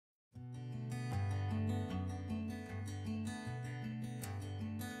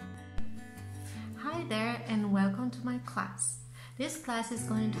Hi there and welcome to my class. This class is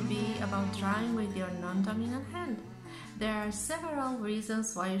going to be about drawing with your non-dominant hand. There are several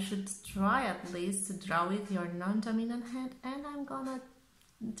reasons why you should try at least to draw with your non-dominant hand, and I'm gonna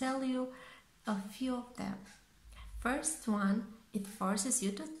tell you a few of them. First one, it forces you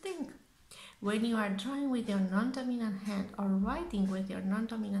to think. When you are drawing with your non-dominant hand or writing with your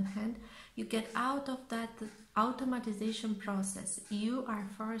non-dominant hand, you get out of that automatization process. You are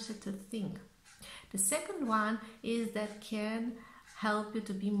forced to think. The second one is that can help you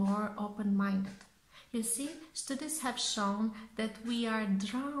to be more open-minded. You see, studies have shown that we are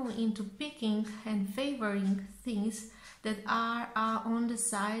drawn into picking and favoring things that are on the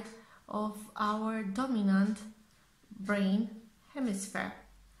side of our dominant brain hemisphere.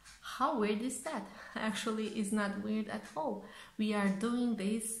 How weird is that? Actually, it's not weird at all. We are doing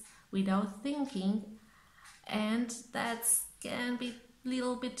this without thinking, and that can be a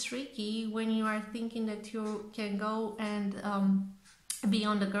little bit tricky when you are thinking that you can go and be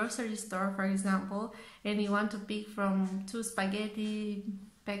on the grocery store, for example, and you want to pick from two spaghetti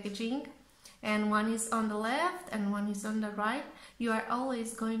packaging, and one is on the left and one is on the right. You are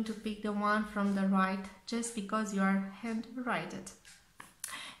always going to pick the one from the right just because you are hand-writed.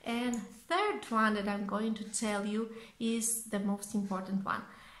 And third one that I'm going to tell you is the most important one.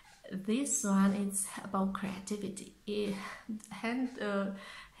 This one is about creativity.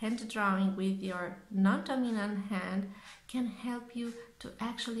 Hand drawing with your non-dominant hand can help you to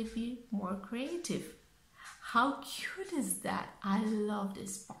actually be more creative. How cute is that? I love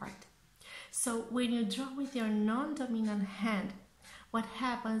this part. So when you draw with your non-dominant hand, what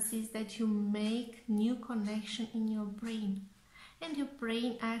happens is that you make new connection in your brain, and your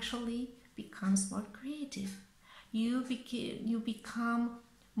brain actually becomes more creative. You become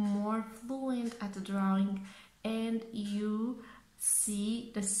more fluent at drawing, and you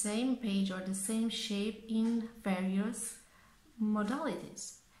see the same page or the same shape in various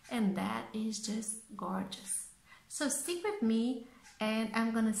modalities, and that is just gorgeous. So stick with me and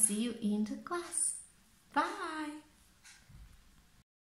I'm gonna see you in the class.